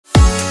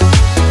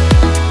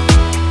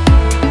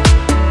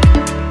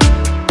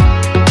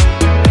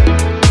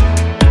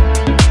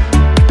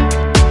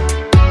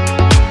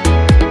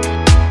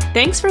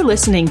Thanks for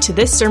listening to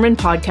this sermon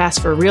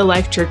podcast for Real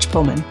Life Church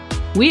Pullman.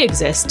 We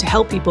exist to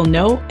help people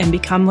know and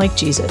become like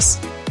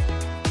Jesus.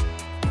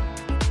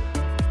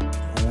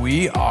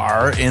 We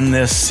are in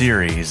this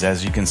series,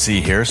 as you can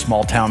see here,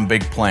 Small Town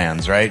Big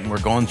Plans, right? And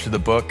we're going through the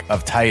book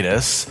of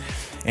Titus,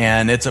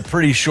 and it's a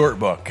pretty short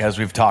book, as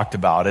we've talked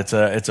about. It's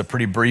a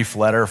pretty brief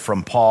letter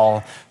from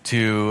Paul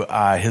to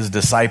his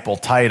disciple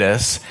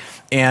Titus,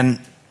 and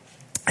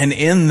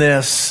in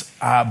this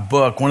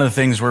book, one of the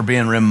things we're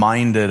being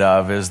reminded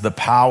of is the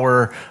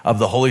power of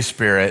the Holy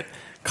Spirit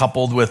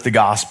coupled with the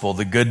gospel,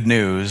 the good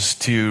news,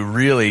 to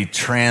really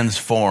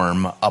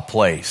transform a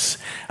place,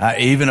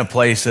 even a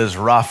place as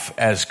rough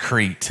as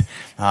Crete.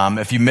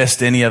 If you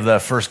missed any of the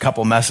first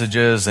couple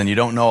messages and you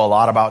don't know a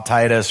lot about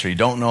Titus or you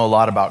don't know a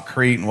lot about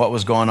Crete and what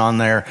was going on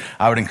there,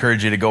 I would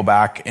encourage you to go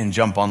back and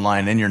jump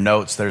online. In your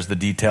notes, there's the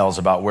details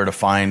about where to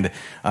find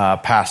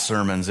past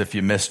sermons if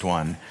you missed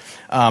one.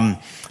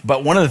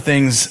 But one of the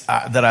things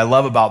that I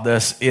love about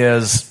this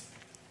is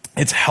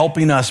it's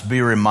helping us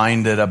be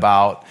reminded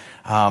about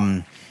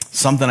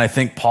something I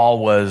think Paul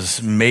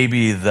was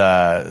maybe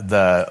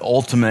the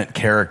ultimate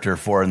character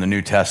for in the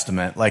New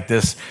Testament, like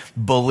this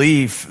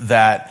belief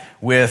that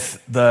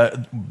with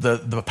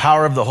the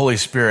power of the Holy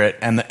Spirit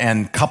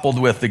and coupled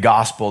with the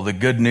gospel, the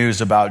good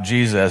news about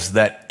Jesus,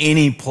 that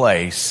any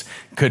place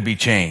could be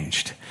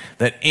changed,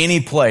 that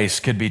any place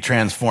could be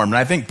transformed. And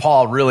I think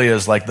Paul really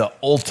is like the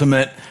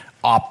ultimate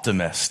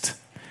optimist.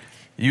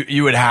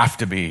 You would have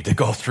to be to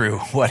go through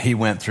what he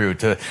went through,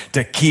 to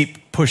keep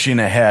pushing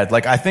ahead.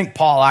 Like, I think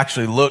Paul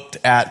actually looked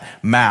at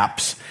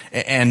maps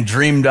and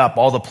dreamed up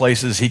all the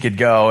places he could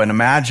go and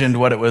imagined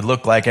what it would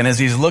look like. And as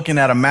he's looking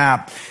at a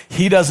map,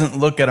 he doesn't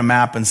look at a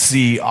map and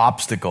see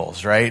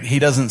obstacles, right? He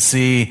doesn't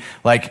see,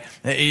 like,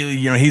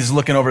 he's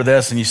looking over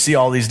this and you see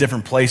all these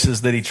different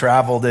places that he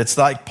traveled. It's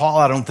like Paul,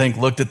 I don't think,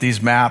 looked at these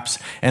maps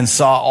and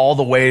saw all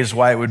the ways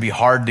why it would be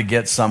hard to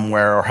get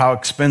somewhere, or how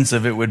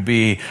expensive it would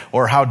be,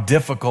 or how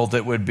difficult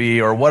it would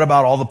be, or what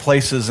about all the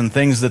places and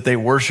things that they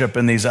worship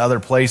in these other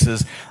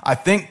places. I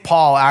think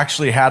Paul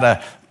actually had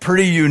a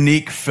pretty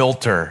unique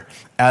filter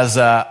as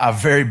a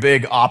very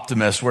big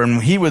optimist. When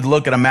he would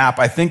look at a map,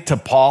 I think to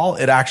Paul,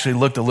 it actually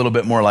looked a little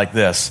bit more like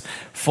this,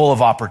 full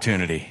of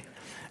opportunity.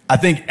 I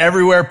think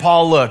everywhere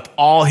Paul looked,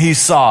 all he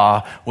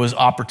saw was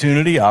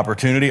opportunity,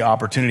 opportunity,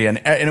 opportunity. And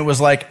it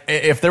was like,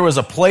 if there was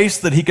a place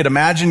that he could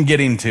imagine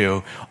getting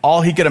to,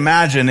 all he could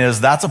imagine is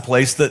that's a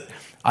place that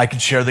I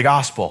could share the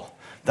gospel.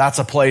 That's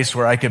a place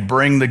where I could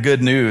bring the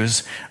good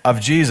news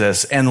of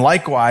Jesus. And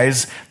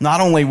likewise,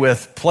 not only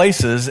with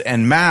places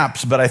and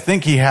maps, but I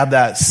think he had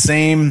that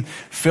same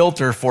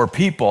filter for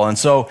people. And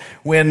so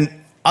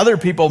when other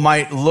people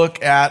might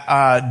look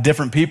at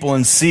different people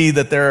and see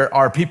that there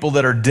are people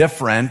that are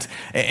different,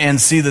 and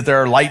see that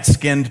there are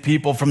light-skinned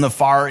people from the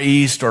Far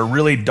East, or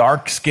really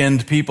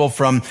dark-skinned people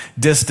from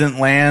distant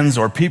lands,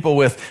 or people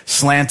with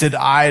slanted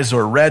eyes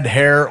or red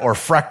hair or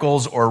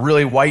freckles or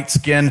really white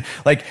skin,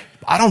 like,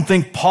 I don't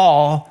think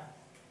Paul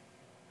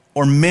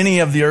or many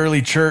of the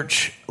early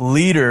church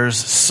leaders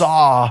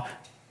saw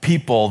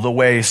people the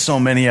way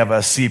so many of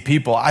us see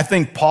people. I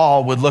think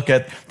Paul would look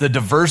at the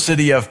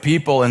diversity of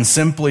people and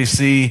simply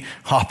see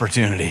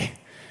opportunity.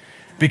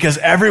 Because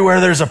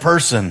everywhere there's a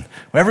person,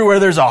 everywhere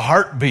there's a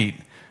heartbeat,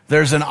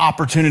 there's an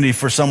opportunity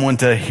for someone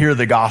to hear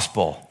the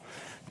gospel,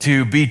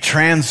 to be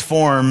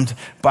transformed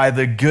by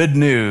the good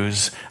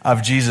news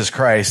of Jesus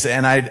Christ.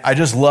 And I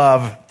just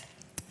love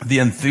the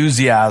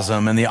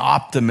enthusiasm and the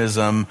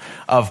optimism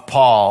of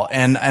Paul.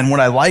 And what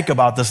I like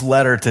about this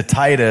letter to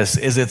Titus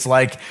is it's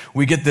like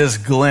we get this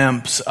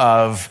glimpse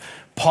of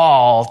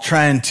Paul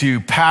trying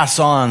to pass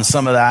on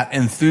some of that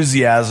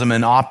enthusiasm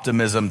and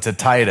optimism to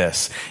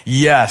Titus.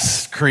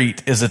 Yes,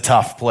 Crete is a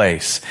tough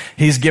place.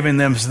 He's giving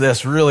them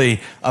this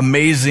really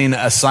amazing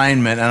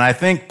assignment. And I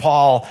think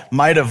Paul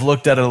might have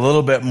looked at it a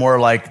little bit more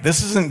like,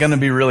 this isn't going to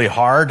be really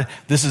hard.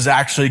 This is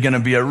actually going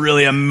to be a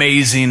really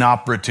amazing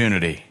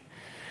opportunity.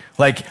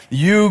 Like,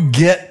 you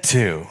get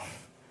to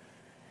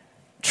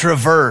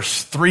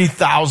traverse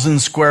 3,000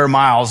 square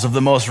miles of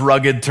the most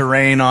rugged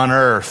terrain on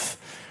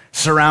earth,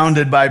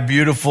 surrounded by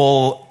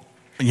beautiful,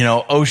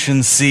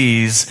 ocean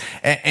seas,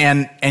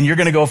 and you're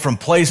going to go from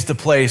place to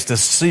place to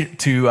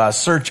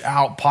search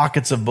out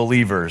pockets of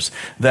believers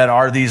that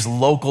are these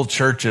local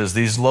churches,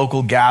 these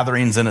local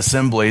gatherings and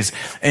assemblies.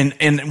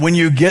 And when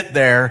you get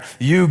there,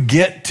 you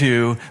get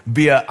to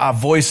be a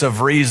voice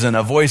of reason,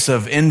 a voice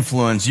of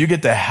influence. You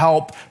get to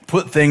help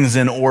put things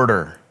in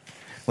order.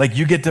 Like,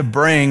 you get to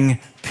bring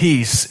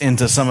peace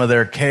into some of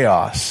their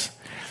chaos.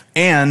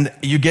 And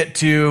you get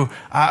to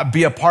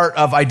be a part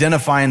of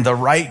identifying the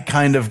right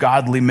kind of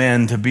godly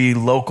men to be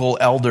local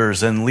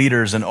elders and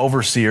leaders and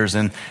overseers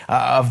and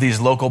of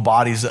these local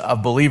bodies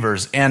of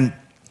believers. And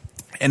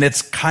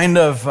it's kind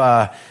of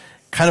a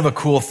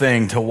cool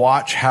thing to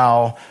watch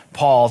how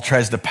Paul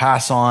tries to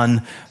pass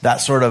on that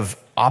sort of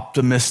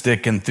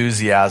optimistic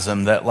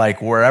enthusiasm that,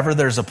 like, wherever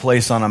there's a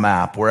place on a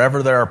map,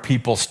 wherever there are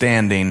people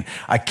standing,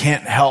 I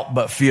can't help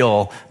but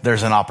feel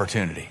there's an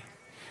opportunity.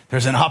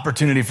 There's an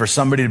opportunity for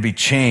somebody to be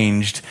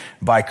changed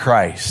by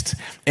Christ.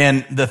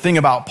 And the thing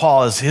about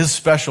Paul is his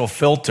special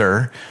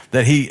filter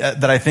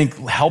that I think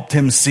helped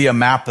him see a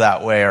map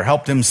that way or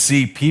helped him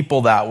see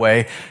people that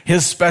way.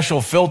 His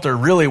special filter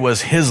really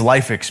was his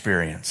life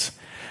experience.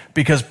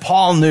 Because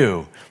Paul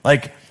knew,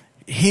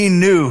 he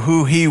knew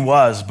who he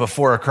was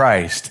before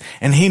Christ.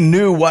 And he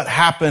knew what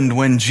happened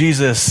when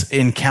Jesus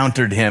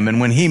encountered him. And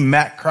when he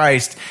met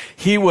Christ,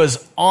 he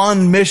was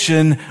on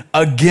mission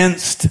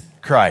against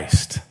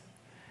Christ.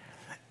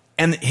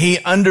 And he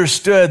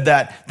understood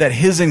that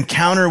his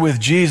encounter with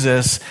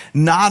Jesus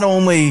not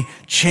only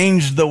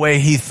changed the way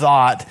he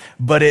thought,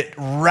 but it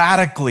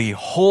radically,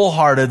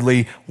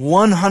 wholeheartedly,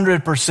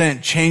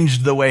 100%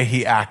 changed the way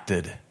he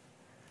acted.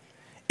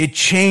 It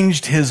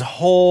changed his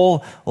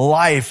whole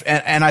life.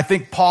 And I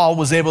think Paul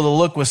was able to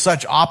look with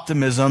such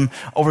optimism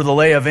over the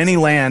lay of any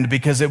land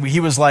because he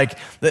was like,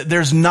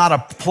 there's not a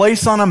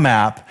place on a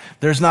map,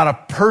 there's not a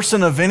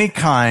person of any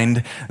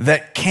kind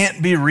that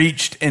can't be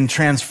reached and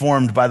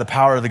transformed by the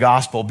power of the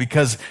gospel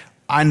because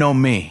I know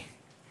me.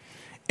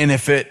 And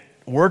if it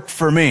worked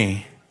for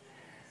me,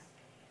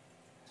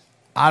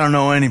 I don't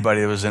know anybody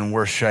that was in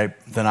worse shape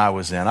than I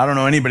was in. I don't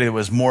know anybody that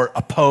was more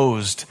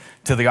opposed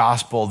to the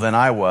gospel than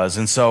I was.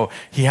 And so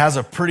he has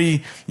a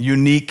pretty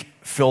unique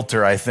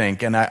filter, I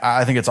think. And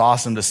I think it's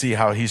awesome to see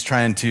how he's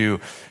trying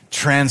to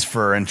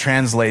transfer and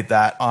translate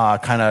that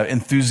kind of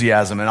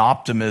enthusiasm and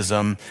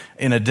optimism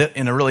in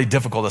a really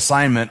difficult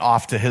assignment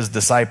off to his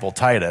disciple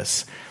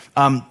Titus.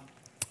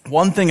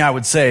 One thing I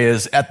would say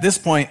is at this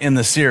point in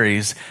the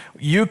series,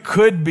 you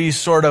could be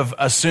sort of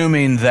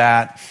assuming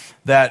that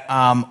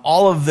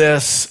all of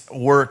this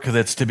work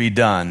that's to be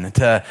done,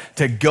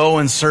 to go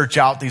and search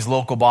out these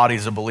local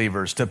bodies of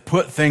believers, to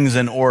put things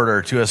in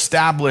order, to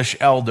establish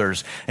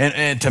elders,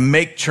 and to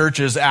make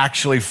churches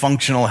actually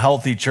functional,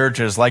 healthy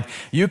churches,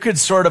 you could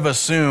sort of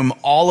assume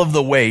all of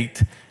the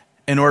weight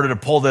in order to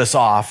pull this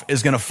off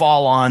is going to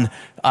fall on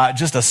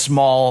just a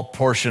small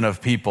portion of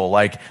people,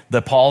 like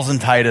the Pauls and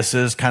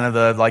Tituses, kind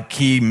of the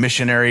key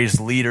missionaries,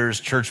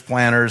 leaders, church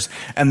planners,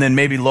 and then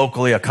maybe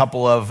locally a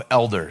couple of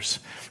elders.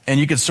 And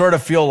you could sort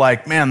of feel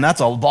like, man, that's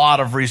a lot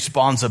of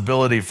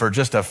responsibility for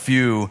just a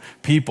few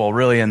people,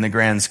 really, in the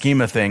grand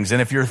scheme of things.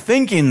 And if you're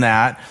thinking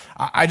that,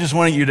 I just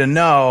want you to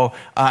know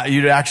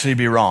you'd actually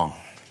be wrong.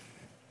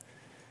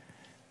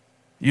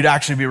 You'd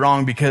actually be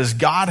wrong because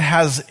God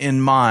has in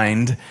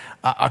mind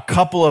a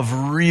couple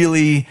of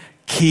really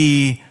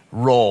key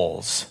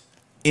roles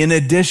in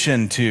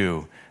addition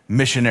to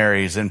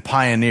missionaries and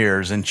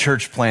pioneers and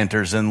church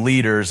planters and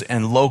leaders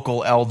and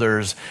local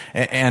elders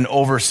and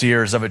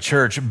overseers of a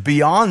church.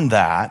 Beyond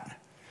that,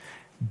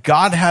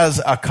 God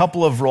has a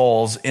couple of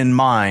roles in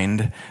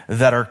mind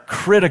that are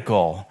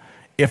critical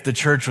if the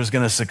church was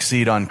going to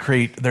succeed on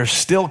Crete. They're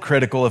still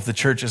critical if the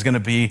church is going to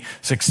be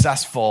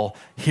successful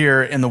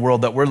here in the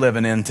world that we're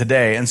living in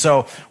today. And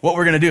so what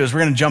we're going to do is we're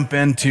going to jump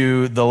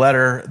into the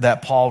letter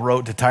that Paul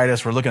wrote to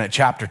Titus. We're looking at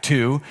chapter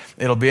 2.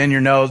 It'll be in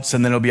your notes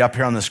and then it'll be up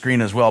here on the screen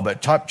as well.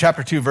 But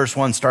chapter 2, verse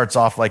 1 starts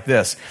off like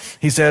this.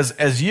 He says,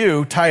 as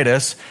you,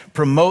 Titus,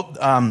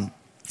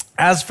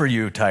 as for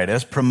you,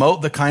 Titus,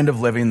 promote the kind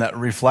of living that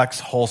reflects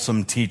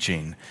wholesome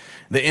teaching.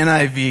 The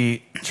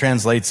NIV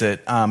translates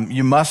it,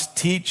 you must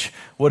teach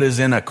what is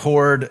in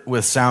accord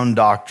with sound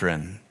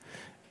doctrine.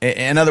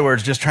 In other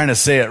words, just trying to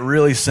say it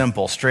really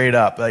simple, straight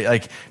up.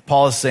 Like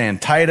Paul is saying,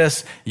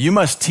 Titus, you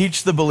must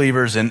teach the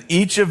believers in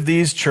each of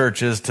these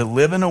churches to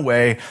live in a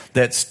way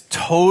that's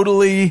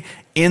totally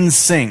in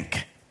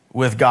sync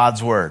with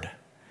God's word.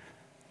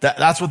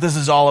 That's what this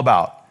is all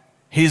about.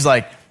 He's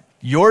like,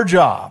 your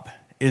job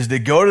is to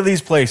go to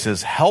these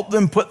places, help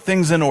them put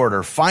things in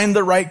order, find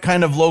the right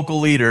kind of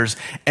local leaders,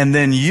 and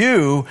then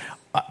you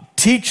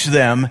teach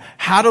them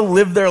how to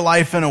live their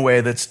life in a way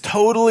that's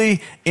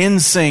totally in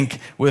sync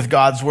with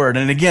God's word.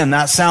 And again,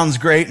 that sounds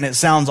great and it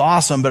sounds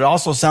awesome, but it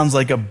also sounds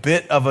like a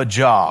bit of a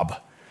job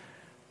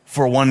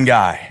for one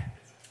guy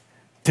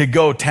to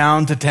go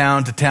town to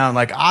town to town.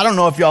 I don't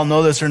know if y'all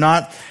know this or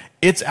not.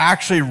 It's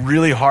actually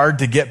really hard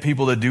to get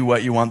people to do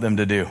what you want them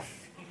to do.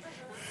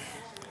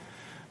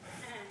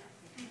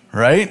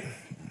 Right?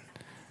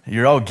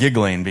 You're all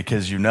giggling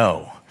because you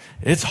know.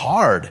 It's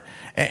hard.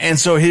 And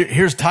so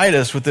here's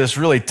Titus with this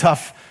really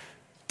tough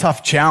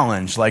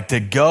challenge, to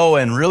go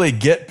and really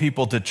get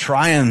people to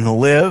try and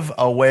live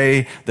a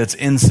way that's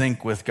in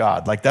sync with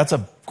God. That's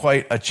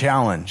quite a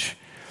challenge.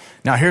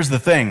 Now, here's the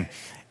thing.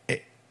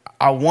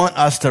 I want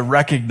us to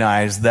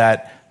recognize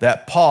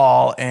that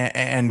Paul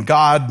and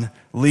God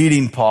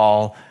leading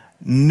Paul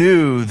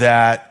knew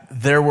that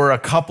there were a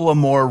couple of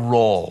more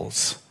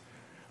roles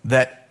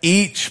that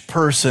each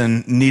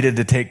person needed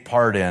to take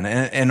part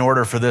in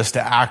order for this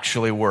to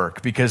actually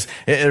work. Because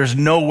there's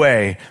no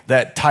way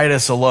that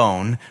Titus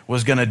alone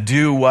was going to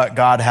do what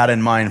God had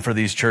in mind for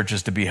these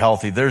churches to be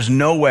healthy. There's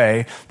no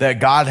way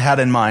that God had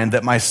in mind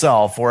that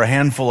myself or a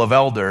handful of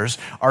elders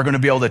are going to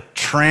be able to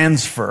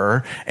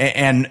transfer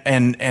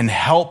and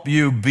help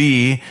you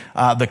be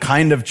the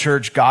kind of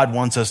church God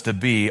wants us to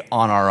be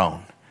on our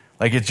own.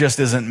 Like it just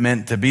isn't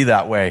meant to be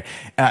that way.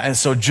 And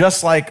so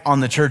just like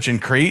on the church in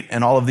Crete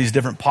and all of these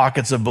different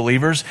pockets of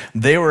believers,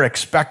 they were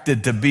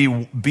expected to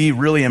be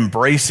really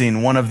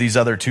embracing one of these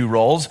other two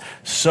roles.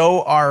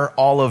 So are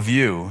all of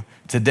you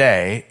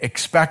today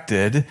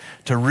expected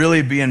to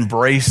really be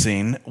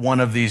embracing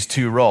one of these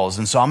two roles.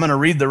 And so I'm going to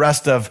read the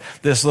rest of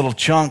this little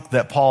chunk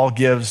that Paul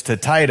gives to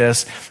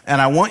Titus, and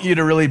I want you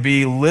to really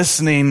be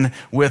listening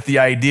with the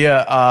idea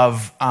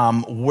of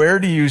where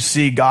do you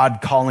see God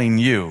calling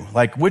you?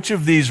 Like which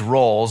of these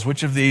roles,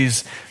 which of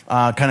these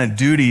kind of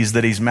duties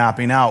that he's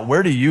mapping out,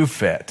 where do you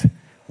fit?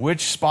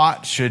 Which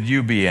spot should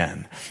you be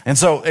in? And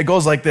so it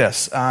goes like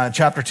this,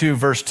 chapter 2,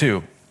 verse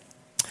 2.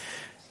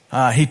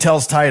 He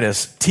tells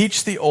Titus,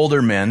 teach the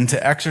older men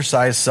to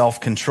exercise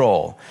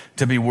self-control,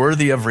 to be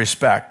worthy of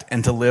respect,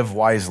 and to live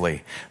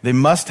wisely. They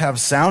must have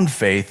sound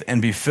faith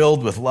and be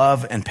filled with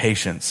love and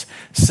patience.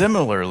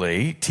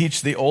 Similarly,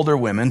 teach the older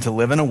women to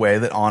live in a way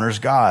that honors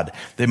God.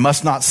 They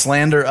must not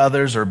slander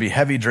others or be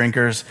heavy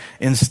drinkers.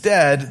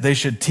 Instead, they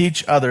should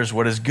teach others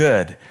what is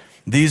good.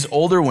 These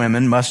older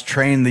women must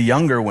train the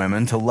younger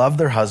women to love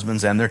their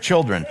husbands and their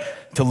children,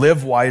 to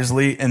live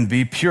wisely and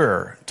be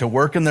pure, to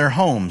work in their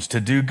homes, to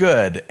do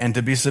good, and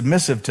to be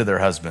submissive to their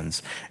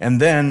husbands. And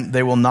then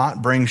they will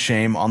not bring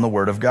shame on the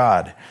word of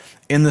God.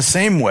 In the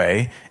same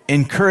way,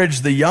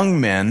 encourage the young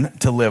men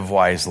to live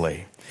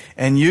wisely.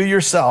 And you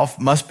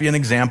yourself must be an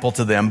example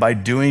to them by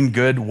doing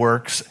good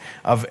works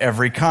of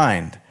every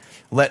kind.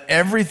 Let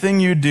everything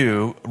you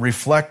do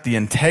reflect the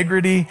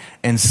integrity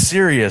and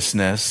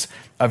seriousness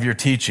of your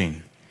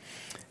teaching.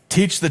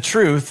 Teach the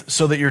truth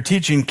so that your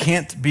teaching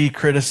can't be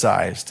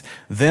criticized.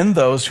 Then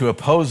those who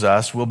oppose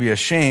us will be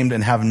ashamed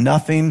and have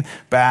nothing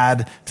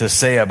bad to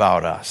say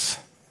about us.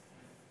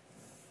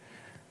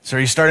 So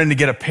you're starting to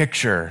get a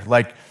picture,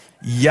 like,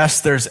 yes,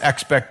 there's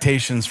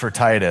expectations for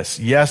Titus.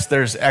 Yes,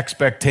 there's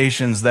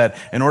expectations that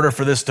in order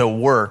for this to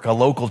work, a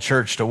local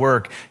church to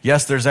work,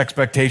 yes, there's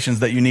expectations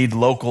that you need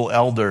local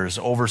elders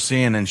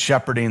overseeing and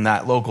shepherding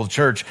that local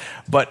church.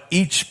 But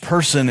each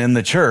person in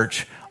the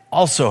church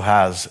also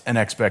has an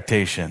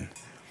expectation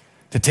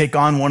to take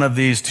on one of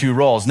these two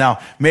roles. Now,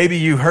 maybe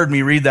you heard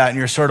me read that and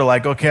you're sort of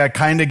like, okay, I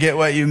kind of get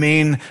what you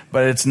mean,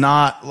 but it's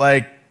not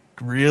like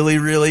really,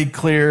 really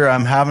clear.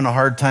 I'm having a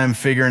hard time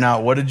figuring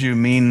out what did you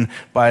mean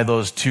by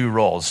those two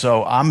roles.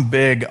 So I'm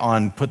big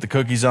on put the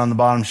cookies on the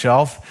bottom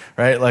shelf,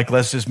 right? Like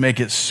let's just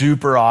make it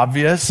super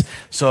obvious.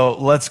 So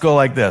let's go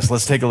like this.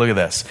 Let's take a look at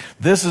this.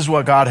 This is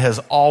what God has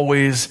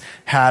always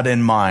had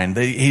in mind.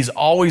 He's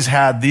always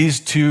had these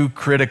two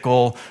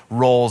critical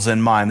roles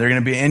in mind. They're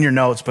going to be in your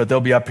notes, but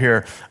they'll be up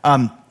here.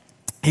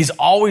 He's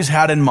always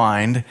had in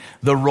mind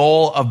the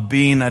role of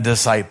being a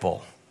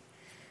disciple.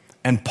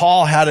 And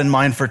Paul had in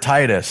mind for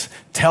Titus,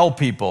 tell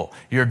people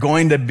you're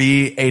going to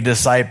be a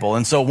disciple.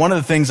 And so one of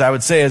the things I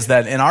would say is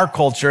that in our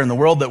culture, in the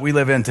world that we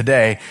live in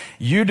today,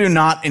 you do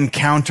not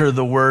encounter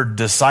the word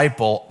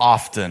disciple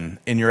often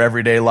in your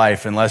everyday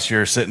life unless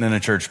you're sitting in a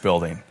church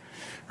building,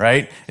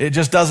 right? It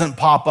just doesn't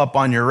pop up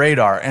on your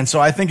radar. And so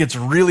I think it's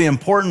really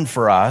important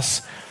for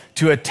us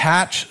to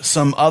attach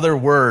some other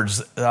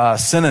words,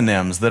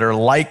 synonyms that are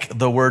like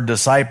the word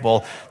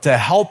disciple to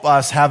help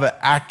us have an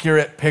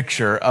accurate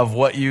picture of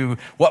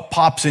what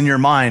pops in your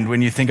mind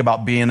when you think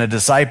about being a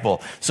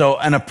disciple. So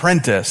an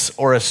apprentice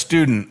or a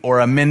student or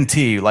a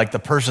mentee, like the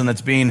person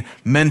that's being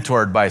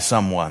mentored by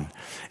someone.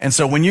 And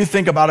so when you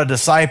think about a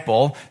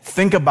disciple,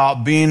 think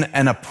about being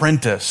an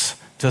apprentice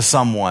to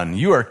someone.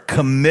 You are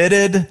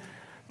committed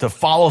to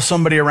follow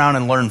somebody around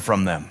and learn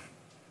from them.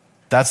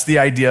 That's the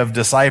idea of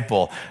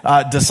disciple.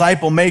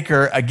 Disciple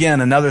maker, again,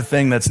 another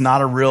thing that's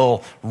not a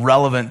real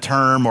relevant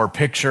term or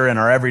picture in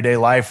our everyday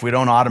life. We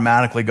don't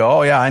automatically go,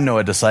 oh yeah, I know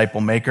a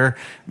disciple maker.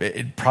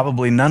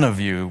 Probably none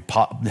of you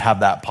have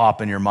that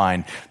pop in your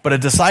mind. But a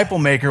disciple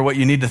maker, what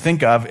you need to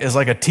think of is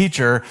like a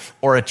teacher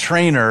or a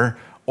trainer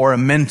or a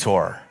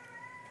mentor.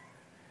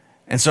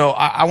 And so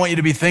I want you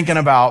to be thinking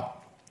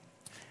about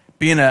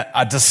being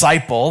a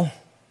disciple,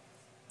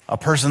 a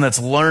person that's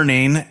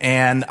learning,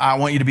 and I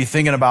want you to be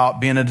thinking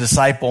about being a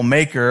disciple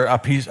maker, a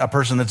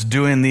person that's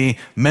doing the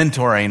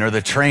mentoring or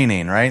the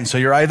training, right? And so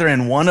you're either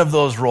in one of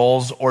those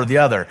roles or the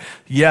other.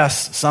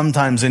 Yes,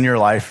 sometimes in your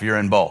life you're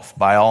in both,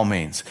 by all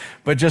means.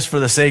 But just for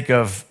the sake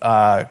of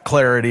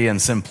clarity and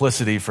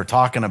simplicity for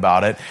talking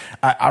about it,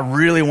 I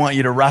really want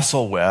you to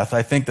wrestle with,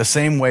 I think the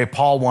same way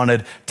Paul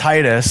wanted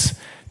Titus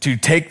to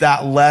take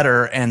that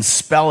letter and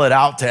spell it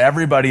out to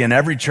everybody in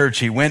every church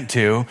he went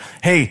to.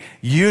 Hey,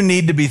 you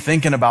need to be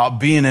thinking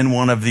about being in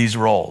one of these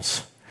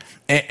roles.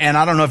 And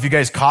I don't know if you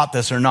guys caught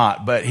this or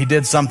not, but he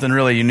did something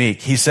really unique.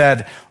 He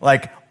said,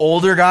 like,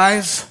 older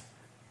guys,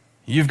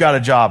 you've got a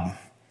job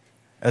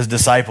as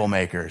disciple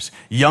makers.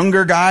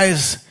 Younger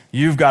guys,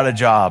 you've got a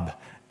job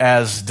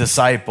as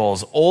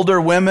disciples. Older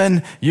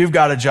women, you've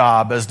got a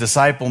job as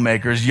disciple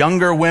makers.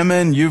 Younger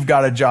women, you've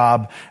got a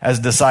job as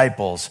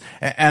disciples.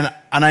 And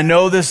I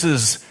know this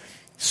is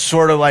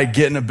sort of like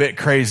getting a bit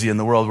crazy in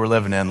the world we're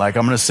living in. Like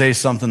I'm going to say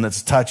something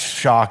that's touch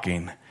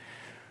shocking.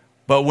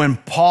 But when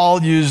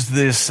Paul used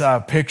this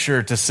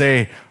picture to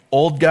say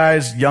old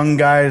guys,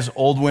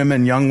 old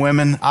women, young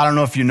women. I don't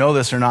know if you know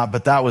this or not,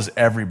 but that was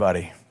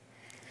everybody.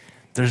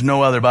 There's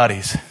no other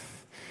buddies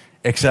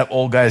except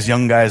old guys,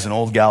 and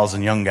old gals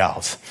and young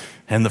gals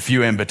and the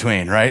few in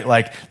between, right?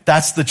 Like,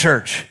 that's the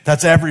church.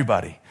 That's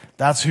everybody.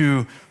 That's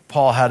who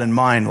Paul had in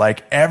mind.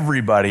 Like,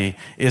 everybody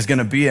is going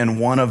to be in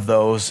one of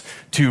those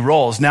two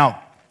roles.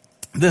 Now,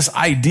 this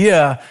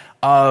idea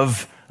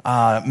of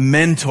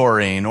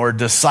mentoring or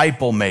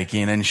disciple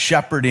making and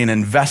shepherding,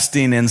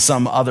 investing in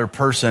some other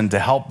person to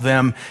help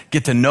them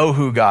get to know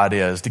who God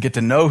is, to get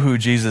to know who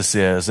Jesus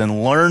is,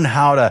 and learn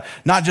how to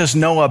not just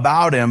know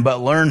about him, but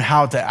learn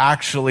how to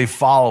actually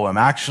follow him,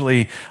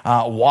 actually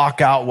walk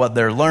out what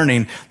they're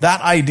learning.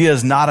 That idea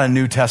is not a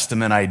New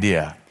Testament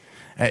idea.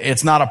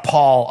 It's not a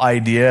Paul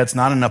idea. It's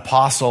not an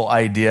apostle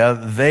idea.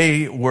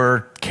 They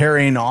were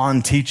carrying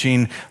on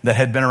teaching that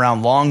had been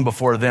around long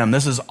before them.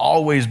 This has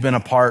always been a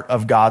part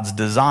of God's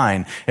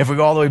design. If we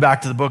go all the way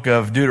back to the book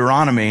of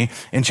Deuteronomy,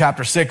 in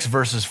chapter 6,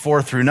 verses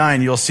 4 through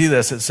 9, you'll see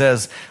this. It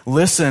says,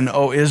 "Listen,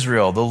 O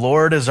Israel, the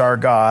Lord is our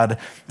God,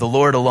 the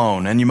Lord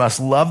alone. And you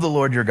must love the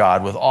Lord your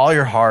God with all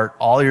your heart,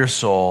 all your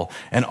soul,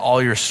 and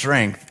all your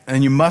strength.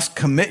 And you must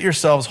commit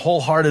yourselves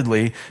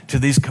wholeheartedly to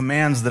these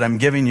commands that I'm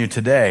giving you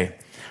today.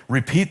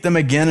 Repeat them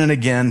again and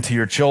again to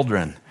your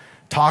children.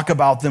 Talk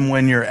about them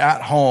when you're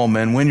at home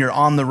and when you're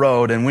on the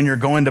road and when you're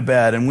going to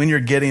bed and when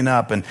you're getting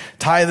up, and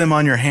tie them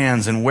on your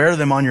hands and wear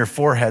them on your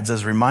foreheads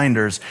as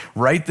reminders.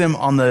 Write them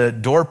on the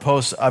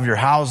doorposts of your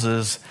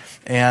houses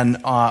and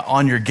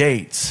on your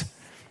gates."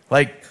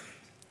 Like,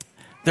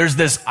 there's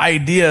this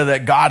idea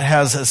that God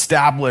has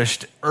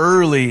established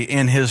early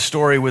in his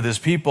story with his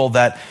people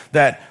that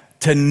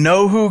to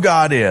know who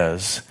God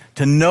is,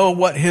 to know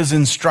what his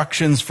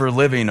instructions for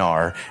living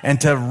are, and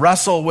to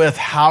wrestle with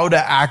how to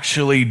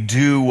actually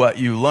do what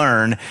you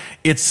learn,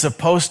 it's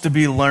supposed to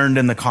be learned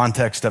in the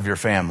context of your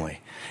family.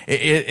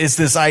 It's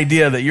this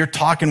idea that you're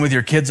talking with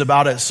your kids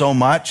about it so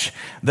much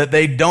that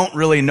they don't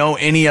really know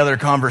any other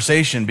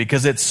conversation,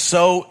 because it's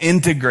so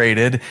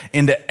integrated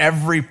into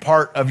every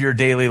part of your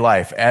daily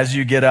life. As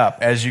you get up,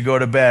 as you go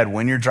to bed,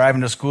 when you're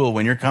driving to school,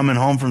 when you're coming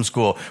home from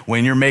school,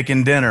 when you're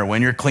making dinner,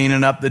 when you're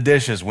cleaning up the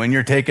dishes, when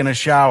you're taking a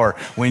shower,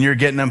 when you're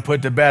getting them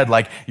put to bed.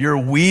 Like, you're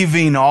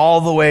weaving all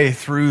the way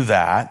through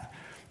that.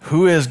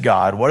 Who is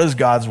God? What does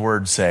God's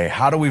word say?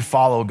 How do we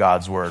follow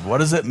God's word? What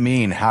does it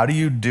mean? How do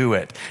you do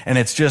it? And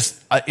it's just,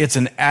 it's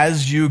an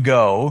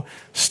as-you-go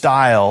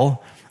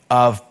style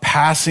of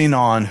passing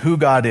on who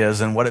God is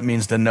and what it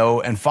means to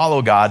know and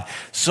follow God,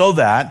 so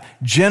that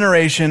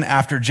generation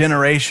after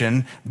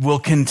generation will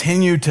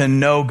continue to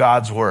know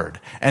God's word.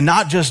 And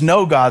not just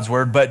know God's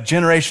word, but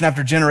generation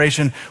after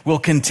generation will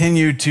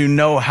continue to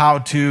know how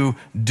to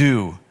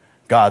do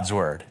God's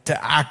word,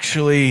 to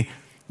actually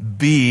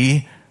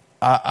be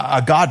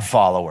a God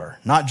follower,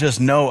 not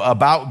just know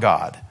about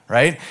God,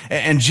 right?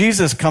 And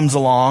Jesus comes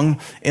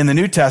along in the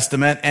New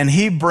Testament, and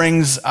he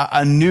brings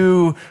a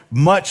new,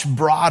 much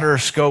broader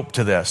scope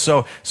to this.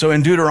 So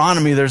in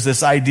Deuteronomy, there's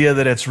this idea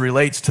that it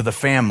relates to the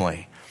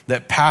family,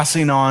 that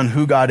passing on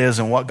who God is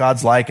and what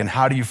God's like and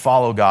how do you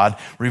follow God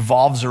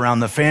revolves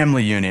around the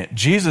family unit.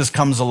 Jesus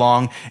comes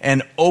along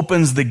and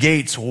opens the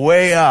gates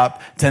way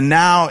up to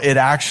now it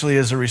actually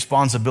is a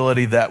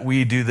responsibility that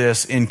we do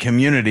this in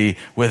community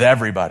with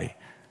everybody.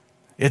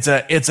 It's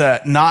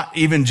a not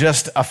even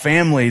just a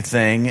family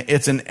thing,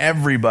 it's an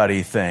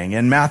everybody thing.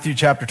 In Matthew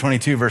chapter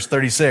 22, verse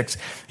 36,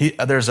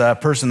 there's a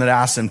person that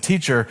asks him,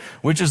 "Teacher,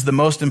 which is the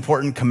most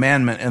important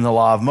commandment in the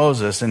law of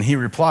Moses?" And he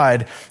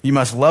replied, "You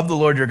must love the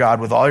Lord your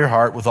God with all your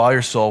heart, with all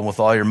your soul, with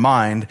all your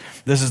mind.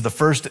 This is the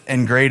first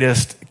and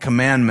greatest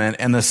commandment.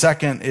 And the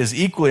second is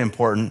equally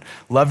important,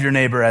 love your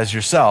neighbor as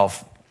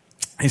yourself."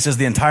 He says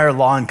the entire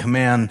law and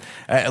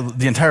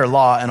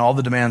all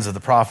the demands of the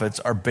prophets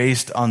are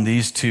based on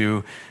these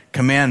two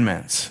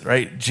commandments,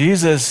 right?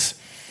 Jesus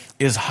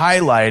is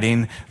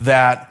highlighting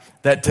that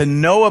to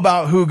know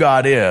about who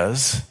God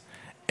is,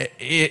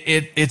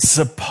 it's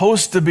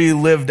supposed to be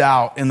lived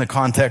out in the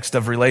context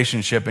of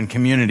relationship and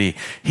community.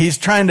 He's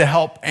trying to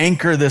help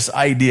anchor this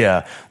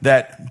idea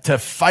that to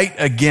fight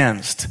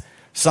against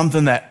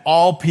something that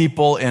all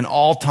people in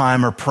all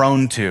time are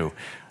prone to.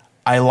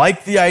 I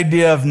like the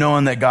idea of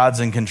knowing that God's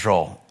in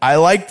control. I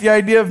like the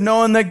idea of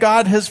knowing that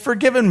God has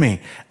forgiven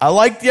me. I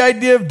like the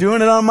idea of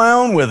doing it on my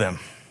own with him.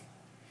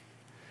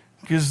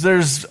 Because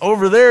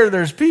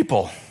there's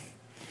people.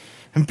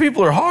 And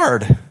people are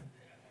hard.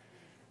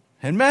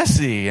 And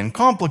messy and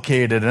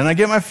complicated. And I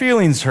get my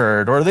feelings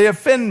hurt. Or they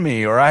offend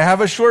me. Or I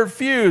have a short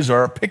fuse.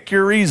 Or pick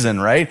your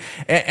reason, right?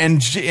 And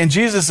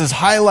Jesus is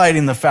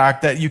highlighting the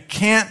fact that you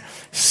can't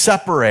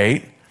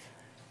separate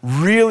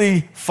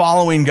really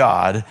following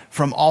God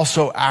from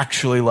also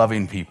actually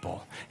loving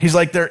people. He's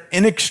like, they're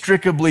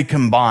inextricably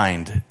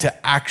combined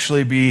to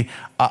actually be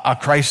a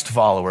Christ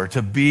follower,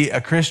 to be a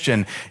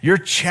Christian. You're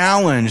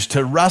challenged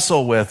to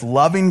wrestle with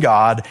loving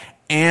God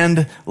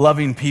and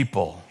loving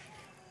people,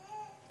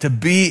 to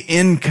be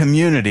in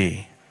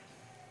community,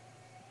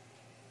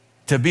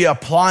 to be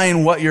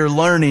applying what you're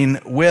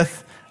learning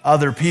with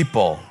other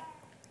people.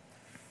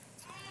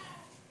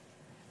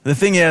 The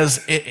thing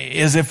is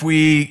if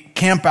we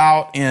camp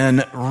out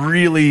in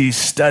really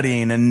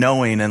studying and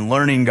knowing and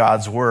learning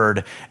God's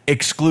word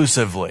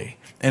exclusively,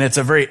 and it's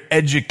a very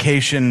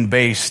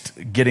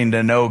education-based getting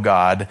to know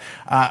God,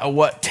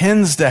 what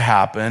tends to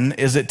happen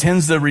is it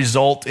tends to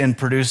result in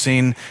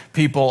producing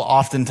people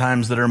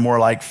oftentimes that are more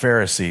like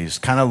Pharisees,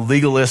 kind of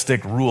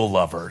legalistic rule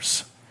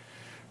lovers.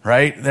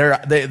 Right?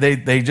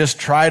 They just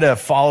try to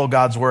follow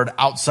God's word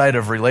outside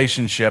of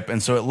relationship.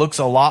 And so it looks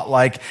a lot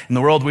like in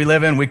the world we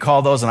live in, we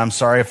call those, and I'm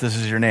sorry if this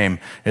is your name,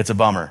 it's a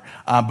bummer.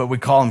 But we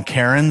call them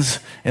Karens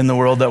in the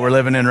world that we're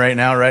living in right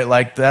now, right?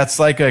 Like that's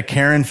like a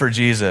Karen for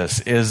Jesus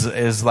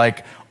is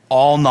like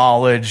all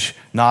knowledge,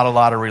 not a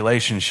lot of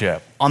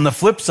relationship. On the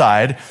flip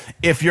side,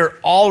 if you're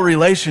all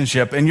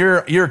relationship and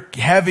you're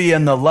heavy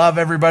in the love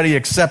everybody,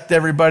 accept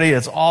everybody,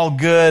 it's all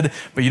good,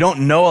 but you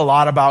don't know a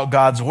lot about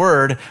God's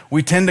word,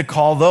 we tend to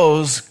call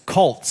those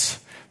cults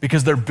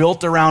because they're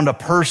built around a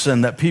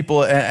person that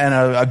people and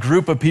a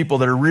group of people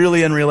that are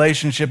really in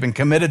relationship and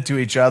committed to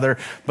each other,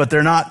 but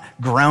they're not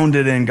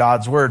grounded in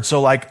God's word.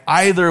 So like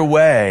either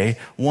way,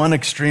 one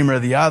extreme or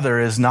the other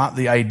is not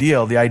the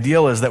ideal. The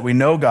ideal is that we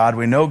know God,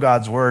 we know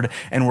God's word,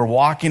 and we're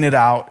walking it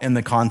out in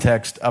the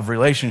context of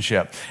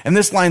relationship. And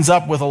this lines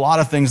up with a lot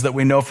of things that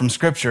we know from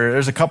Scripture.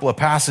 There's a couple of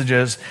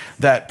passages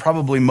that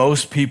probably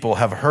most people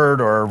have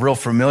heard or are real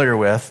familiar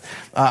with.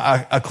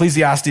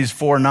 Ecclesiastes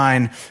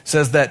 4:9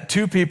 says that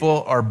two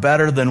people are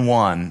better than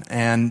one,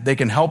 and they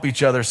can help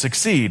each other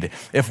succeed.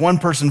 If one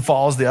person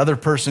falls, the other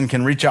person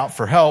can reach out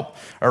for help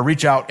or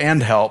reach out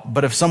and help.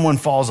 But if someone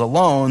falls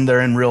alone, they're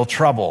in real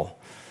trouble.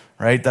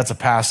 Right? That's a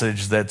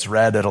passage that's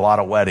read at a lot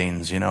of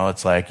weddings. You know,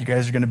 it's like, you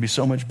guys are going to be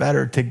so much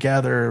better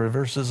together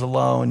versus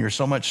alone. You're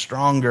so much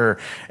stronger.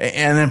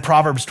 And then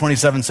Proverbs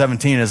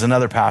 27:17 is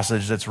another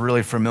passage that's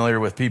really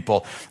familiar with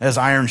people. As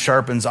iron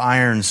sharpens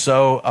iron,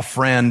 so a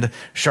friend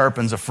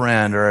sharpens a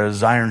friend. Or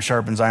as iron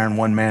sharpens iron,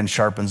 one man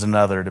sharpens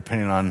another,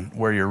 depending on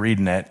where you're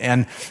reading it.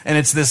 And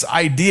it's this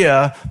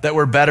idea that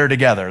we're better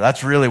together.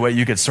 That's really what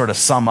you could sort of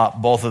sum up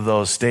both of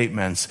those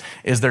statements,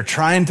 is they're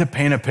trying to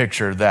paint a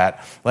picture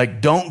that, like,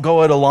 don't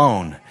go it alone.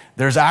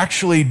 There's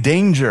actually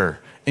danger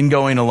in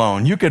going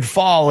alone. You could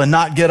fall and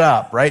not get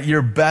up, right?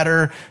 You're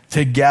better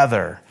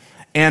together.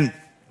 And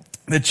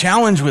the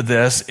challenge with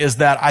this is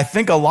that I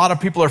think a lot of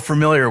people are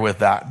familiar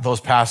with those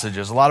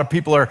passages. A lot of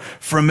people are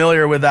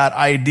familiar with that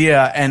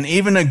idea and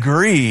even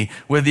agree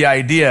with the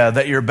idea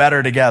that you're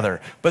better together.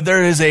 But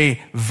there is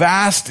a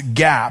vast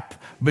gap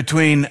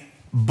between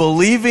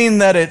believing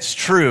that it's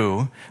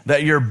true,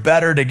 that you're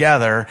better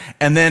together,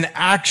 and then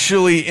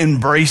actually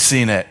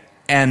embracing it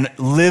and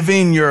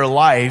living your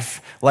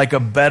life like a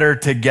better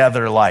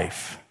together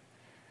life.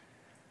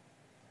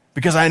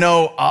 Because I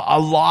know a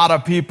lot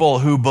of people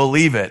who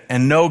believe it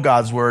and know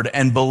God's word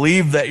and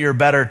believe that you're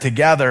better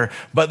together,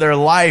 but their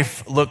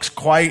life looks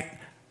quite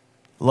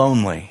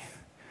lonely.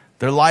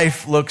 Their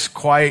life looks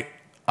quite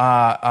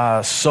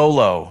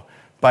solo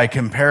by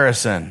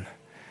comparison.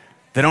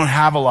 They don't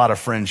have a lot of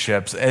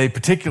friendships. They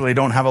particularly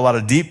don't have a lot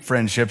of deep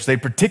friendships. They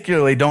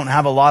particularly don't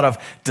have a lot of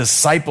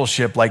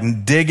discipleship,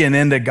 like digging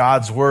into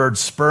God's word,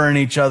 spurring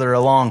each other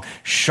along,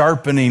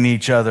 sharpening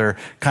each other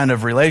kind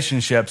of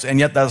relationships. And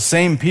yet those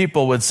same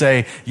people would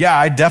say, yeah,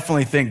 I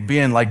definitely think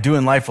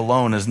doing life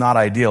alone is not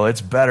ideal.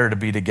 It's better to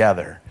be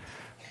together.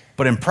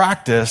 But in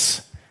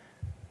practice,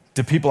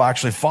 do people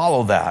actually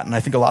follow that? And I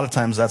think a lot of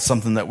times that's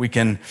something that we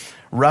can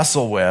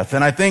wrestle with.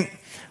 And I think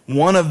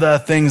one of the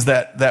things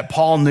that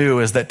Paul knew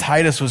is that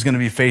Titus was going to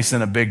be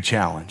facing a big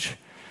challenge.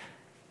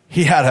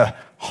 He had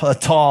a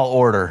tall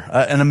order,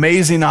 an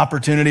amazing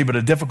opportunity, but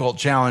a difficult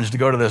challenge to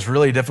go to this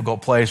really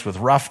difficult place with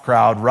rough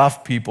crowd,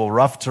 rough people,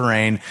 rough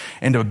terrain,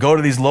 and to go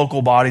to these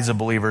local bodies of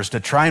believers to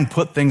try and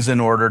put things in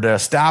order, to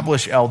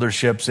establish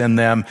elderships in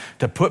them,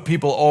 to put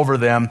people over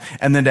them,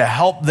 and then to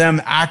help them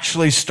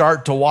actually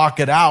start to walk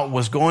it out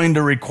was going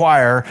to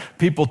require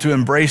people to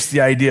embrace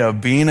the idea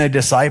of being a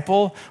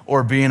disciple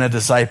or being a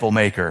disciple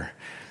maker.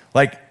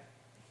 Like,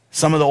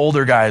 some of the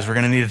older guys were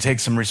going to need to take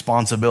some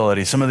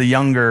responsibility. Some of the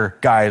younger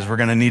guys were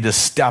going to need to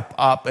step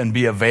up and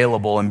be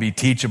available and be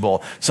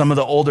teachable. Some of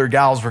the older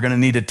gals were going to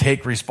need to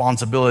take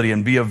responsibility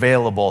and be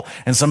available.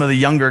 And some of the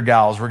younger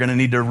gals were going to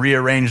need to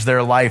rearrange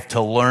their life to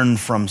learn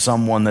from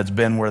someone that's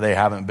been where they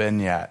haven't been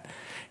yet.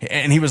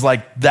 And he was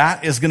like,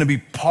 that is going to be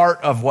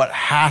part of what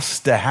has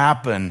to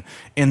happen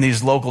in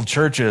these local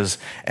churches.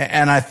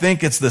 And I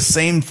think it's the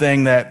same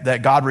thing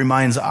that God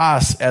reminds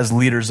us as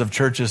leaders of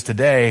churches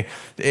today,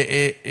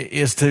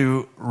 is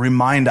to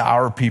remind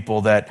our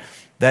people that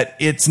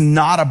it's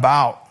not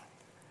about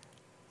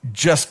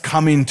just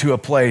coming to a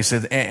place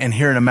and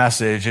hearing a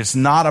message. It's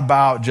not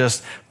about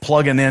just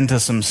plugging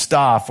into some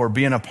stuff or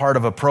being a part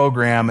of a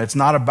program. It's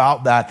not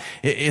about that.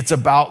 It's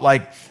about,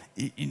 like,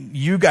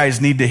 you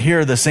guys need to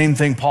hear the same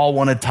thing Paul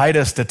wanted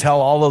Titus to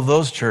tell all of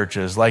those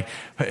churches. Like,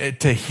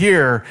 to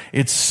hear,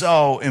 it's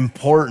so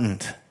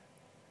important.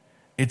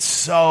 It's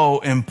so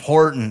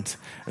important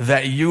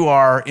that you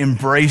are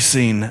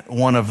embracing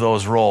one of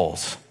those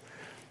roles.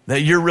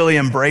 That you're really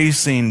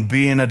embracing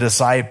being a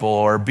disciple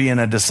or being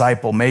a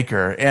disciple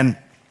maker. And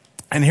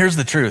And here's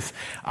the truth.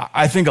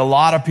 I think a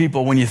lot of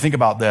people, when you think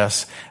about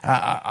this,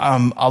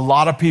 a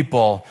lot of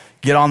people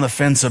get on the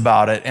fence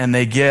about it, and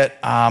they get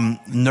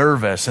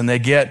nervous, and they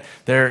get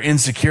their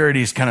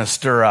insecurities kind of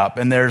stir up,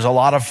 and there's a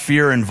lot of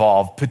fear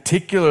involved,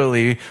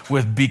 particularly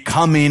with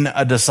becoming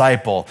a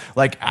disciple,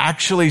 like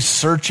actually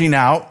searching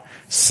out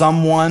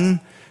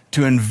someone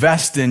to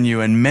invest in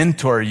you and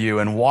mentor you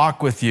and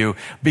walk with you,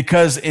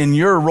 because in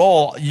your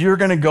role, you're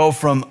going to go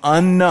from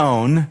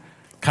unknown,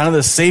 kind of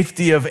the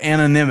safety of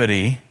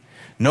anonymity.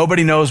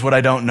 Nobody knows what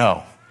I don't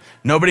know.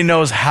 Nobody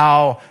knows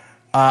how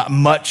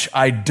much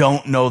I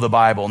don't know the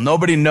Bible.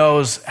 Nobody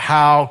knows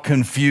how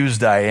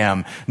confused I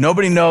am.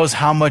 Nobody knows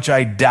how much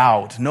I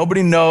doubt.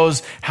 Nobody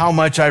knows how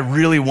much I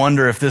really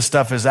wonder if this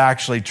stuff is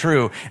actually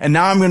true. And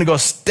now I'm going to go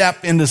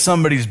step into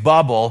somebody's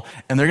bubble,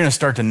 and they're going to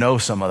start to know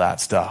some of that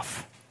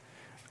stuff.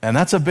 And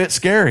that's a bit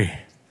scary.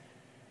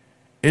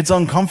 It's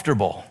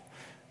uncomfortable,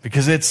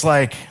 because it's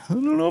like, I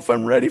don't know if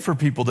I'm ready for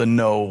people to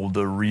know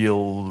the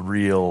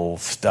real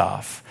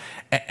stuff.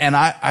 And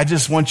I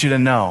just want you to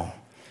know,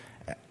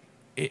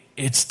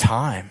 it's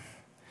time.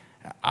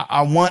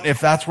 I want, if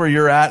that's where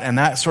you're at and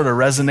that sort of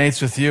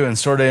resonates with you and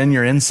sort of in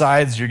your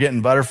insides, you're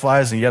getting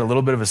butterflies and you got a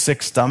little bit of a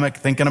sick stomach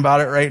thinking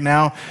about it right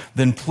now,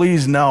 then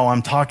please know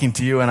I'm talking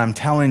to you and I'm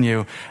telling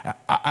you,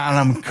 and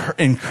I'm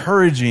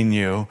encouraging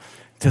you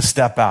to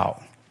step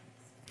out,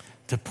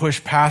 to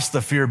push past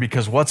the fear,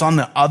 because what's on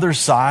the other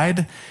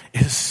side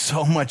is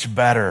so much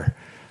better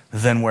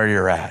than where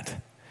you're at.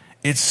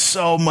 It's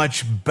so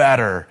much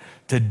better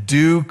to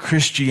do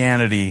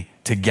Christianity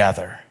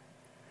together,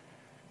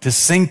 to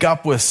sync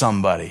up with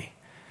somebody,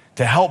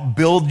 to help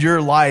build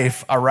your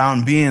life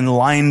around being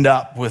lined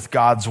up with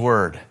God's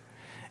word.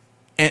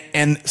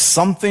 And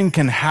something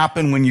can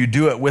happen when you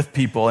do it with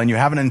people and you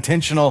have an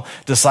intentional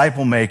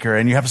disciple maker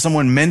and you have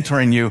someone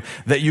mentoring you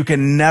that you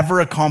can never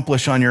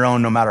accomplish on your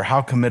own, no matter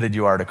how committed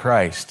you are to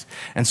Christ.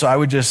 And so I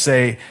would just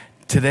say,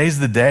 today's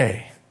the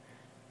day.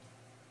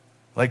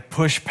 Like,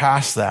 push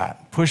past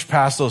that. Push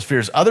past those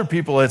fears. Other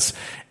people,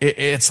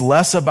 it's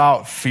less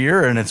about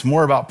fear and it's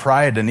more about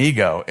pride and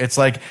ego. It's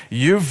like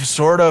you've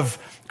sort of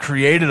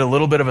created a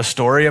little bit of a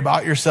story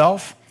about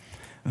yourself,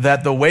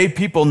 that the way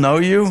people know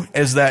you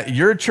is that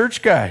you're a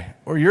church guy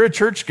or you're a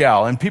church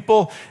gal, and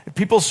people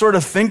sort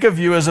of think of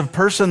you as a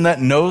person that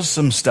knows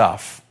some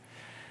stuff.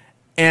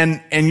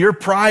 And your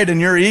pride and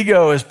your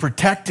ego is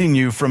protecting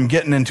you from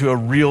getting into a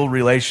real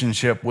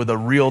relationship with a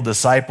real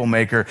disciple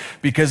maker,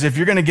 because if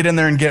you're going to get in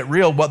there and get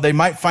real, what they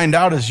might find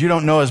out is you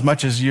don't know as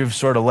much as you've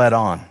sort of let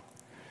on.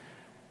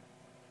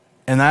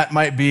 And that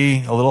might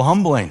be a little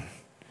humbling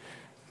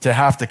to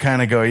have to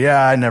kind of go,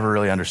 yeah, I never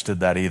really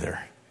understood that either.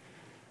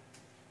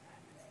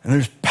 And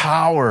there's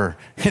power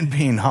in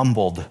being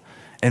humbled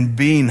and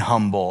being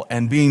humble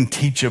and being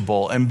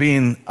teachable and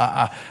being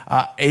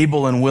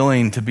able and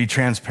willing to be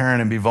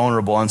transparent and be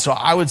vulnerable. And so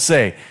I would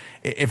say,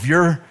 if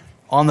you're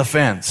on the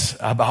fence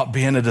about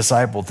being a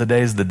disciple,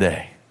 today's the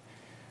day.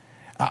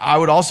 I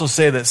would also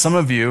say that some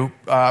of you,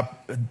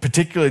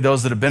 particularly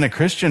those that have been a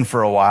Christian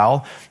for a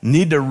while,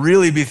 need to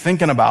really be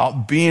thinking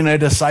about being a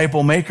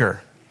disciple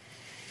maker.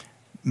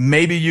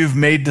 Maybe you've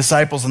made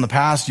disciples in the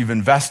past, you've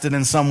invested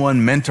in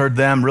someone, mentored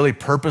them, really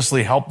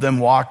purposely helped them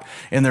walk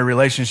in their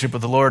relationship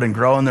with the Lord and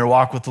grow in their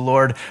walk with the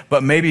Lord.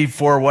 But maybe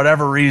for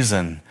whatever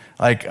reason,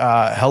 like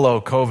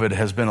COVID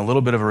has been a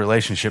little bit of a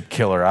relationship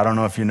killer. I don't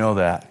know if you know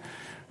that,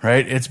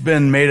 right? It's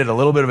made it a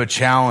little bit of a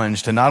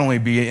challenge to not only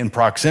be in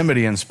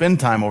proximity and spend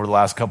time over the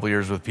last couple of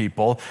years with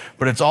people,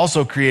 but it's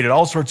also created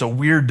all sorts of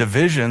weird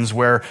divisions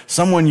where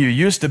someone you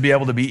used to be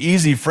able to be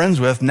easy friends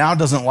with now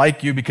doesn't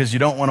like you because you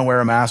don't want to wear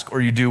a mask, or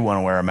you do want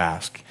to wear a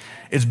mask.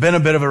 It's been a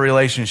bit of a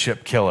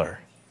relationship killer.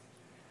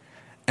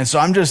 And so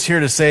I'm just here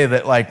to say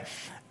that, like,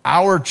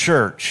 our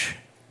church,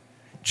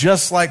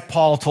 just like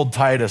Paul told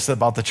Titus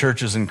about the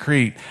churches in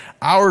Crete,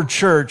 our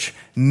church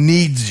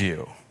needs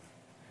you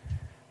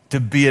to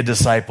be a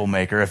disciple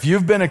maker. If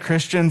you've been a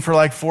Christian for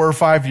like 4 or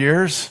 5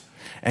 years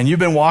and you've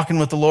been walking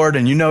with the Lord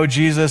and you know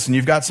Jesus and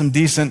you've got some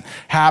decent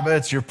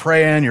habits, you're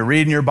praying, you're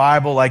reading your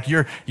Bible, like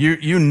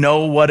you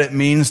know what it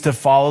means to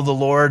follow the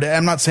Lord.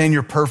 I'm not saying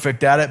you're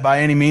perfect at it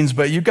by any means,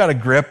 but you've got a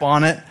grip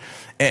on it,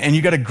 and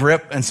you got a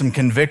grip and some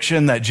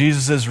conviction that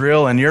Jesus is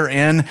real and you're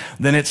in,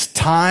 then it's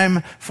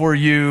time for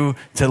you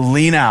to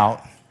lean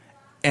out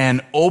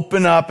and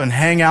open up and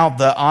hang out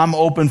the I'm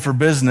open for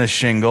business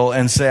shingle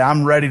and say,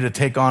 I'm ready to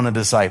take on a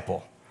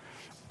disciple.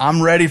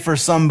 I'm ready for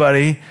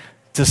somebody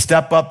to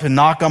step up and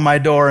knock on my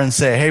door and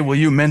say, hey, will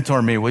you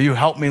mentor me? Will you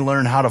help me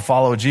learn how to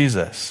follow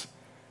Jesus?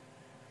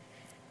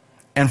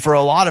 And for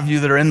a lot of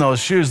you that are in those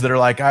shoes that are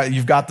like,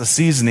 you've got the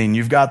seasoning,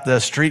 you've got the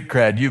street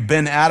cred, you've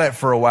been at it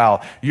for a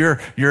while, you're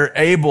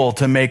able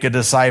to make a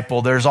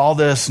disciple. There's all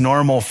this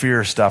normal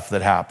fear stuff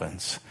that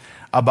happens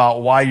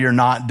about why you're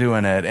not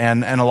doing it.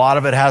 And a lot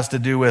of it has to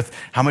do with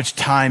how much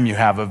time you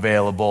have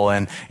available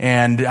and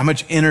how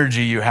much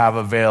energy you have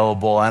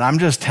available. And I'm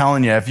just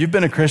telling you, if you've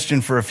been a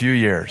Christian for a few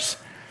years,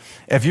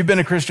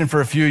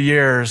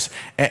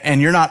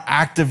 and you're not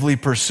actively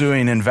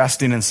pursuing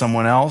investing in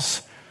someone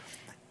else,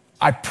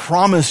 I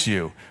promise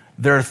you,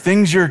 there are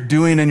things you're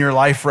doing in your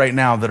life right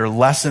now that are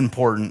less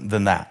important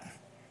than that.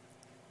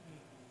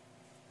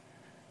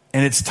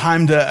 And it's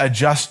time to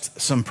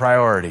adjust some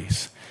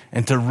priorities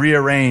and to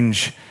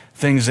rearrange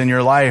things in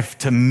your life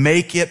to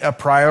make it a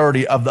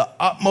priority of the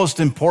utmost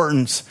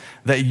importance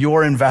that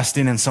you're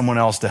investing in someone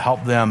else to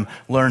help them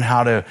learn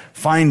how to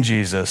find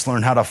Jesus,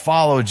 learn how to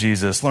follow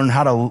Jesus, learn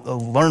how to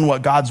learn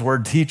what God's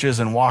word teaches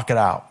and walk it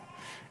out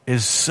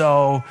is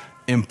so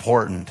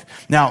important.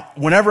 Now,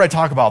 whenever I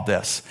talk about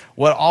this,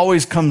 what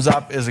always comes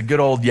up is a good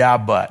old yeah,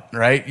 but,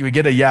 right? You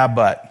get a yeah,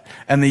 but.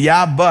 And the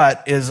yeah,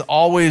 but is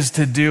always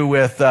to do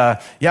with,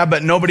 yeah,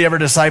 but nobody ever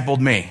discipled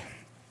me.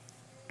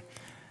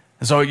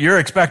 And so you're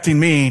expecting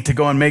me to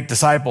go and make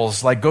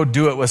disciples, like go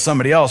do it with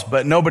somebody else,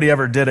 but nobody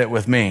ever did it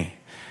with me.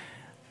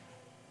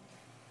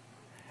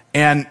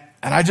 And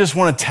I just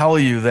want to tell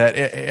you that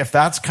if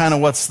that's kind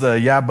of what's the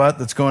yeah, but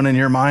that's going in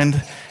your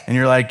mind, and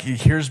you're like,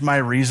 here's my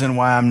reason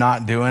why I'm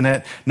not doing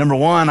it. Number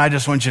one, I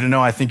just want you to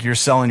know I think you're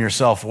selling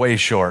yourself way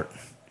short.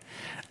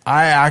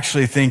 I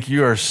actually think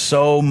you are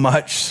so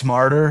much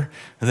smarter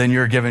than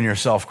you're giving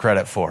yourself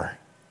credit for.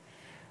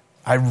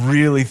 I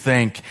really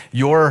think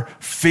your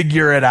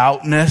figure it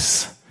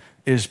outness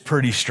is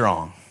pretty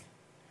strong.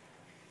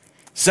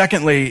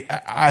 Secondly,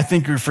 I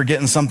think you're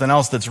forgetting something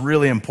else that's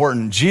really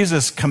important.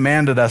 Jesus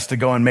commanded us to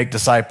go and make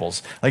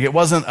disciples. Like it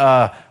wasn't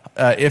a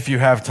if you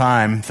have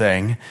time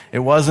thing. It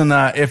wasn't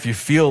a if you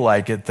feel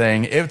like it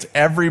thing. It's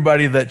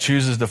everybody that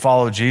chooses to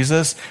follow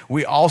Jesus.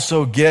 We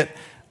also get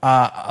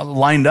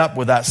lined up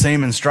with that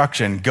same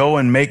instruction. Go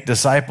and make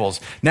disciples.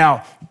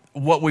 Now,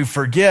 what we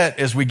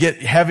forget is we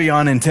get heavy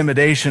on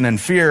intimidation and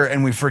fear,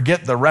 and we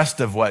forget the rest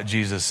of what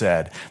Jesus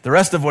said. The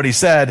rest of what he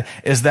said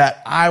is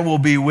that I will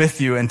be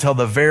with you until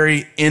the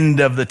very end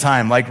of the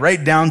time. Like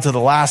right down to the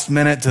last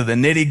minute, to the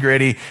nitty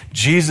gritty,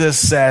 Jesus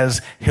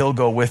says he'll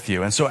go with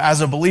you. And so as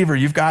a believer,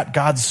 you've got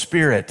God's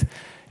Spirit.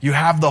 You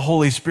have the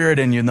Holy Spirit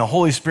in you, and the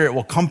Holy Spirit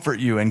will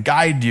comfort you and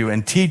guide you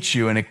and teach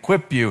you and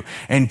equip you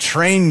and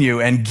train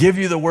you and give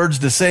you the words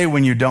to say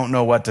when you don't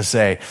know what to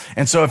say.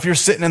 And so if you're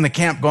sitting in the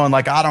camp going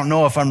like, I don't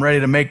know if I'm ready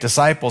to make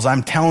disciples,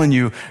 I'm telling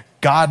you,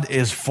 God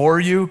is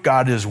for you.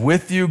 God is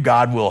with you.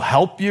 God will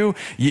help you.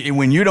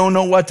 When you don't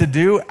know what to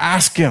do,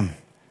 ask him.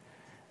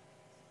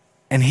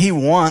 And he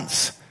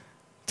wants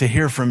to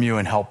hear from you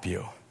and help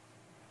you.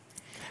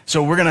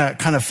 So we're going to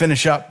kind of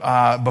finish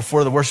up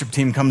before the worship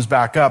team comes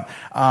back up.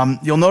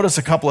 You'll notice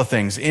a couple of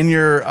things. In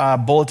your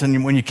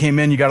bulletin, when you came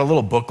in, you got a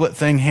little booklet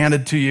thing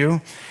handed to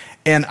you.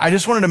 And I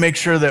just wanted to make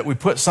sure that we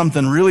put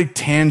something really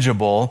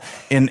tangible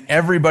in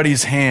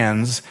everybody's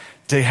hands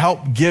to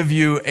help give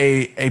you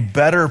a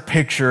better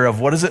picture of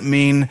what does it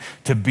mean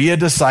to be a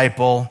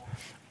disciple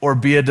or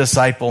be a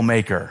disciple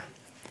maker.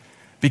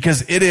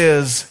 Because it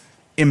is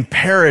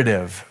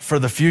imperative for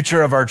the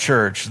future of our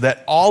church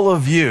that all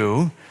of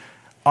you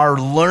are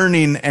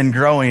learning and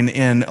growing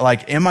in,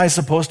 like, am I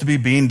supposed to be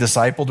being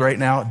discipled right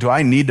now? Do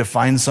I need to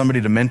find somebody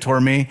to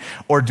mentor me?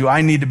 Or do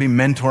I need to be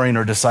mentoring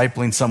or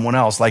discipling someone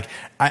else? Like,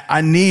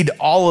 I need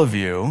all of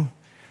you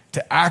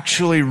to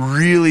actually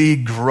really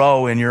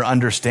grow in your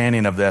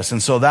understanding of this.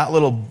 And so that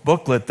little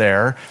booklet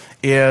there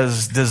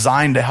is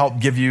designed to help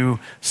give you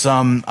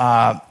some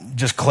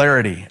just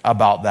clarity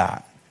about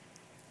that.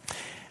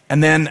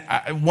 And then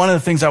one of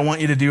the things I want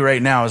you to do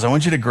right now is I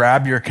want you to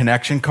grab your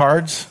connection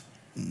cards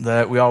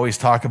that we always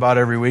talk about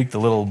every week, the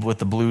little with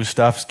the blue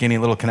stuff, skinny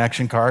little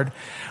connection card.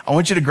 I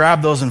want you to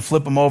grab those and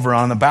flip them over.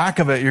 On the back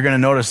of it, you're going to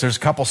notice there's a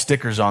couple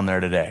stickers on there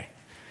today.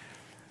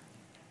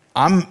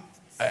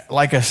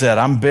 Like I said,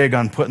 I'm big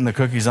on putting the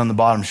cookies on the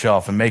bottom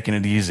shelf and making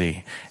it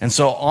easy. And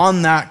so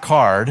on that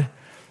card,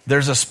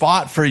 there's a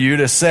spot for you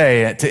to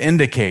say, to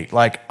indicate,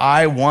 like,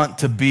 I want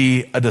to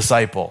be a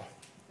disciple.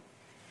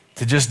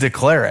 To just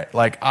declare it,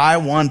 like, I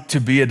want to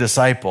be a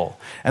disciple.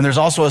 And there's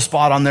also a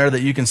spot on there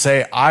that you can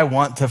say, I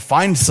want to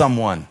find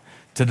someone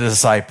to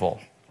disciple.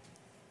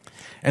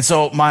 And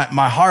so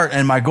my heart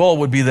and my goal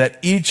would be that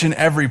each and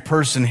every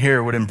person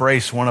here would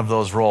embrace one of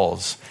those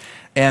roles.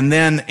 And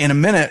then in a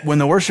minute, when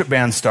the worship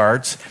band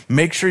starts,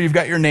 make sure you've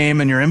got your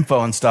name and your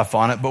info and stuff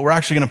on it, but we're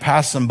actually going to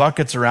pass some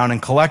buckets around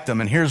and collect them.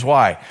 And here's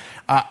why.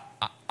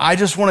 I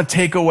just want to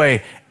take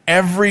away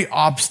every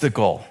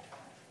obstacle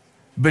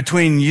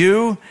between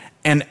you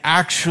and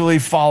actually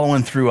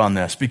following through on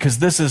this, because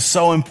this is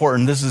so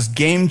important. This is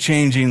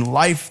game-changing,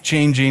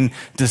 life-changing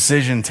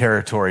decision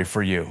territory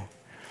for you.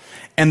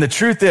 And the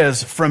truth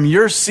is, from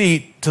your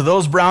seat to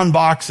those brown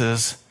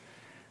boxes,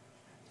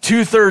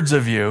 2/3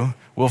 of you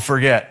will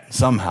forget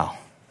somehow.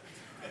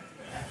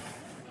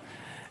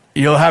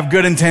 You'll have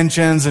good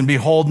intentions and be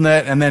holding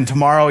it, and then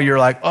tomorrow you're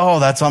like, oh,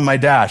 that's on my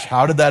dash.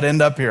 How did that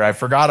end up here? I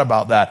forgot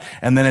about that.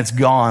 And then it's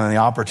gone and the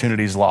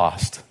opportunity's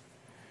lost.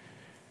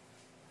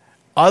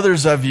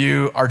 Others of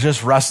you are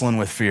just wrestling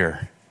with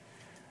fear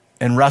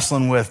and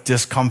wrestling with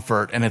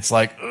discomfort. And it's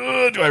like,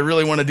 do I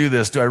really want to do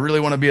this? Do I really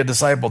want to be a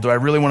disciple? Do I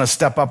really want to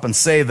step up and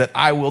say that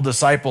I will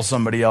disciple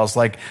somebody else?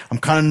 Like, I'm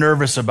kind of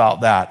nervous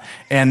about that.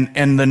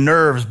 And the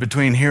nerves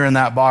between here and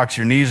that box,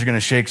 your knees are going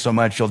to shake so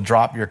much you'll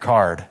drop your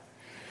card.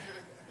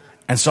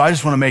 And so I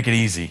just want to make it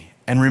easy.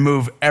 and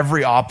remove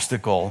every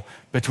obstacle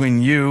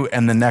between you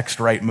and the next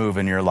right move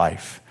in your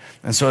life.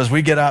 And so as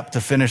we get up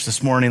to finish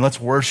this morning, let's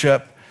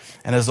worship.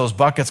 And as those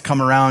buckets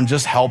come around,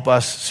 just help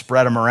us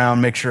spread them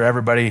around. Make sure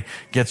everybody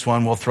gets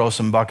one. We'll throw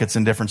some buckets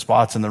in different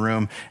spots in the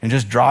room and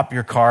just drop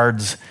your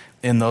cards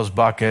in those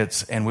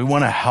buckets. And we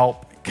want to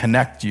help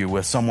connect you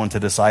with someone to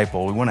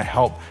disciple. We want to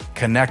help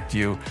connect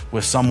you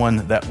with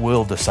someone that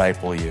will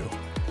disciple you,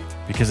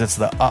 because it's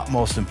the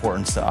utmost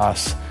importance to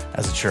us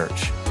as a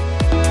church.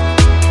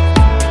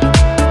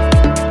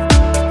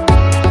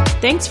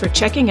 Thanks for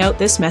checking out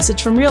this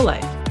message from Real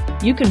Life.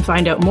 You can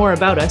find out more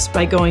about us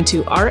by going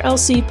to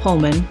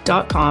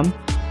rlcpullman.com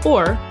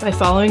or by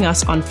following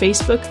us on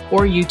Facebook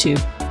or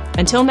YouTube.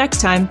 Until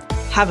next time,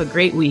 have a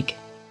great week.